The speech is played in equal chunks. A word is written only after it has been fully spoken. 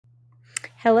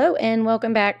Hello and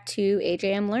welcome back to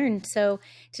AJM Learn. So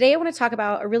today I want to talk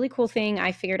about a really cool thing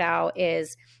I figured out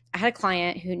is I had a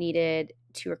client who needed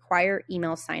to require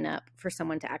email sign up for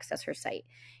someone to access her site.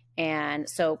 And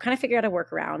so kind of figured out a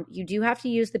workaround. You do have to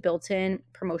use the built-in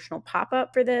promotional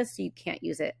pop-up for this. So you can't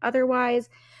use it otherwise,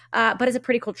 but it's a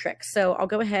pretty cool trick. So I'll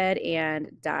go ahead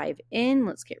and dive in.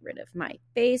 Let's get rid of my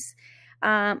face.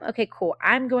 Okay, cool.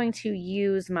 I'm going to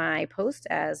use my post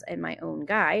as in my own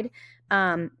guide.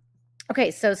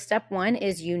 Okay, so step one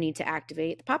is you need to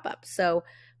activate the pop-up. So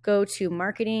go to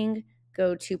marketing,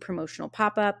 go to promotional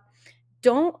pop-up.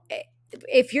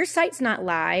 If your site's not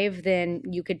live, then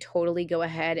you could totally go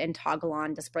ahead and toggle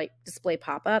on display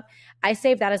pop-up. I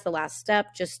save that as the last step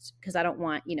just because I don't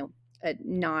want, a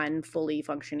non-fully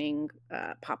functioning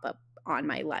pop-up on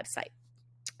my live site.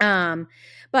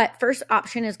 But first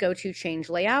option is go to change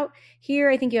layout. Here,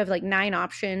 I think you have like 9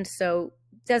 options. So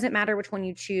doesn't matter which one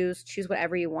you choose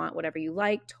whatever you want, whatever you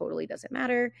like, totally doesn't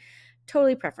matter,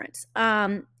 totally preference.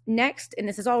 Next, and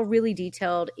this is all really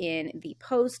detailed in the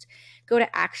post, go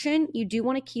to action. You do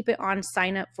want to keep it on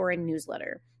sign up for a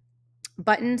newsletter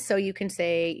button. So you can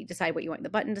decide what you want the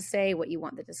button to say, what you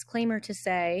want the disclaimer to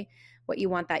say, what you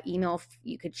want that email.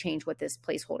 You could change what this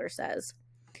placeholder says.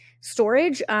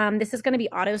 Storage, this is going to be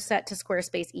auto set to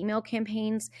Squarespace email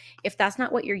campaigns. If that's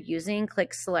not what you're using,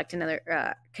 click select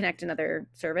another, connect another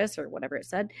service or whatever it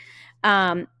said.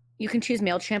 You can choose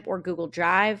MailChimp or Google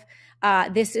Drive.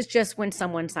 This is just when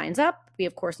someone signs up. We,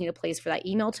 of course, need a place for that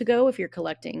email to go if you're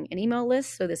collecting an email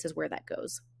list. So this is where that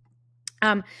goes.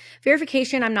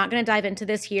 Verification, I'm not going to dive into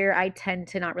this here. I tend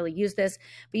to not really use this,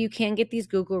 but you can get these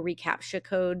Google reCAPTCHA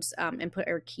codes and put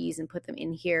keys and put them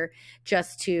in here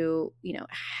just to,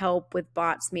 help with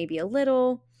bots maybe a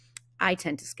little. I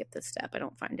tend to skip this step. I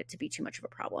don't find it to be too much of a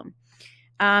problem.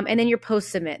 And then your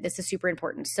post submit. This is super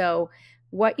important. So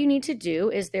what you need to do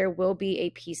is there will be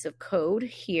a piece of code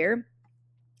here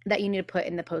that you need to put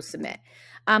in the post submit.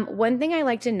 One thing I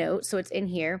like to note, so it's in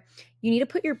here, you need to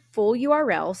put your full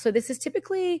URL. So this is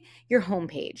typically your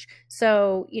homepage.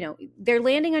 So, they're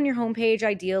landing on your homepage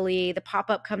ideally, the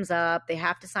pop-up comes up, they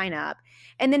have to sign up.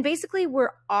 And then basically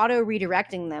we're auto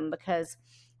redirecting them because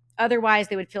otherwise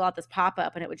they would fill out this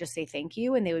pop-up and it would just say thank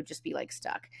you and they would just be like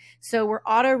stuck. So we're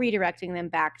auto redirecting them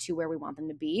back to where we want them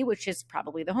to be, which is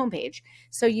probably the homepage.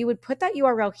 So you would put that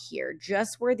URL here,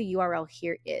 just where the URL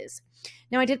here is.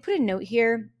 Now I did put a note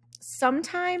here.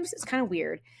 Sometimes it's kind of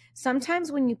weird.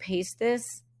 Sometimes when you paste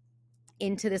this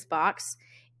into this box,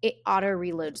 it auto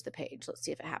reloads the page. Let's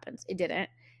see if it happens. It didn't.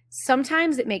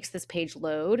 Sometimes it makes this page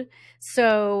load.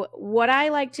 So what I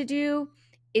like to do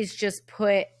is just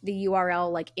put the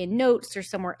URL like in notes or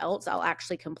somewhere else. I'll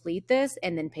actually complete this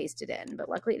and then paste it in, but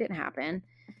luckily it didn't happen.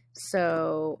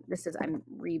 So I'm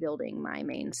rebuilding my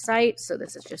main site. So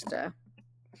this is just a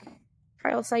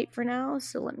trial site for now.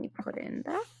 So let me put in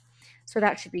that. So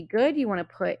that should be good. You want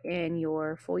to put in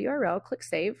your full URL, click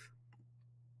save.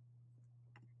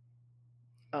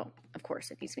 Oh, of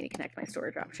course, it needs me to connect my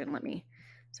storage option.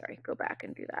 Go back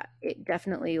and do that. It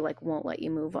definitely won't let you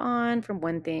move on from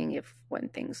one thing if one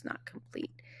thing's not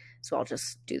complete. So I'll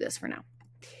just do this for now.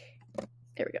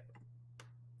 There we go.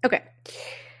 Okay,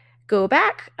 go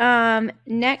back.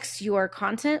 Next, your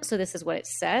content. So this is what it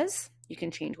says. You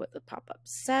can change what the pop-up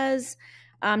says.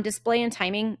 Display and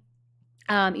timing.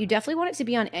 You definitely want it to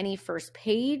be on any first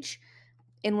page,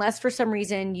 unless for some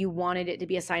reason you wanted it to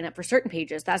be a sign up for certain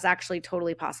pages. That's actually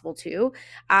totally possible too.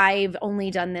 I've only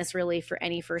done this really for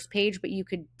any first page, but you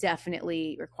could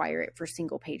definitely require it for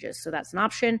single pages. So that's an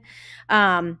option.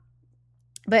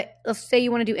 But let's say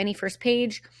you want to do any first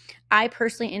page. I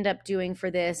personally end up doing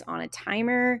for this on a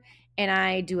timer and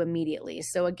I do immediately.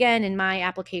 So again, in my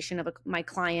application of my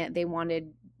client, they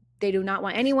do not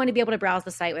want anyone to be able to browse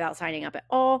the site without signing up at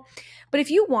all. But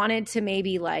if you wanted to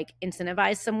maybe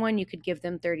incentivize someone, you could give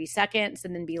them 30 seconds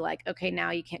and then be like, okay, now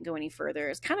you can't go any further.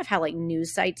 It's kind of how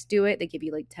news sites do it. They give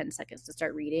you 10 seconds to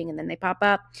start reading and then they pop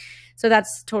up. So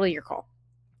that's totally your call.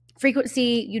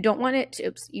 Frequency, you don't want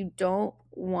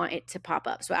it to pop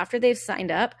up. So after they've signed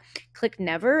up, click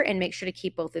never and make sure to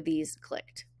keep both of these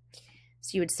clicked.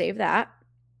 So you would save that.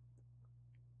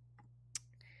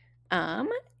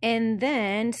 And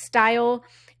then style,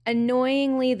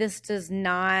 annoyingly, this does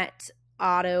not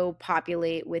auto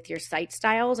populate with your site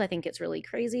styles. I think it's really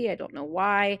crazy. I don't know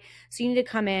why. So you need to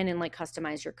come in and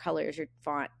customize your colors, your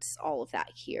fonts, all of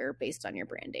that here based on your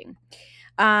branding.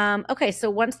 Okay, so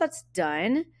once that's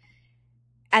done,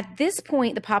 at this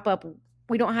point, the pop-up,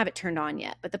 we don't have it turned on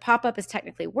yet, but the pop-up is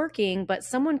technically working, but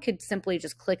someone could simply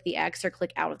just click the X or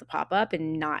click out of the pop-up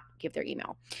and not give their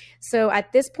email. So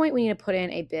at this point, we need to put in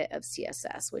a bit of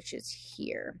CSS, which is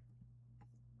here.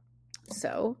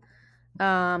 So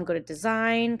go to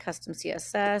design, custom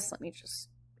CSS. Let me just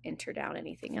enter down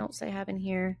anything else I have in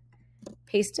here.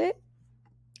 Paste it,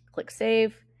 click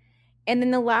save. And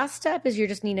then the last step is you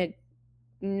just need to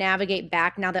navigate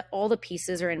back now that all the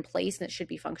pieces are in place and it should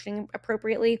be functioning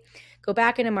appropriately. Go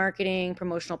back into marketing,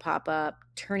 promotional pop-up,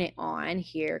 turn it on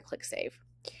here, click save.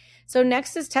 So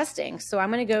next is testing. So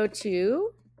I'm going to go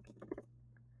to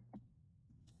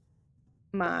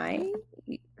my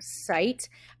site.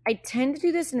 I tend to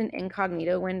do this in an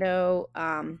incognito window,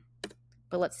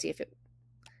 but let's see if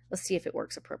it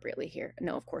works appropriately here.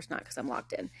 No, of course not, because I'm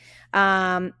logged in.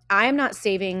 I'm not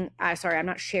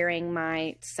sharing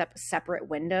my separate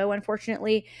window,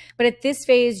 unfortunately. But at this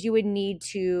phase, you would need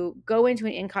to go into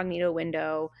an incognito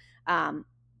window,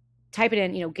 type it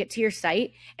in, get to your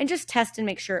site, and just test and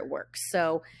make sure it works.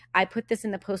 So I put this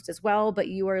in the post as well, but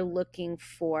you are looking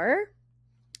for,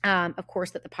 of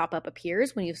course, that the pop-up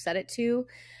appears when you've set it to,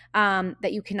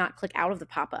 that you cannot click out of the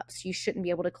pop-ups. You shouldn't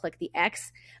be able to click the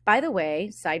X. By the way,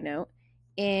 side note,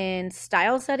 in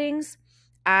style settings,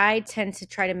 I tend to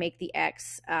try to make the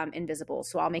X invisible.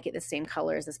 So I'll make it the same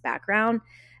color as this background.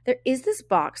 There is this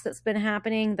box that's been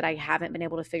happening that I haven't been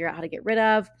able to figure out how to get rid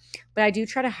of, but I do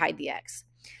try to hide the X.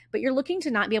 But you're looking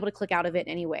to not be able to click out of it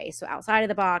anyway. So outside of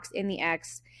the box, in the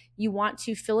X, you want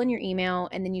to fill in your email,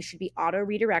 and then you should be auto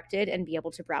redirected and be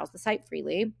able to browse the site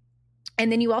freely.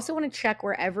 And then you also want to check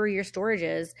wherever your storage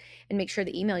is and make sure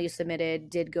the email you submitted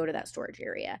did go to that storage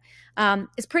area.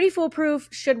 It's pretty foolproof,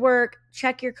 should work.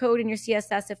 Check your code in your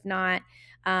CSS if not,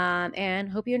 and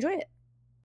hope you enjoy it.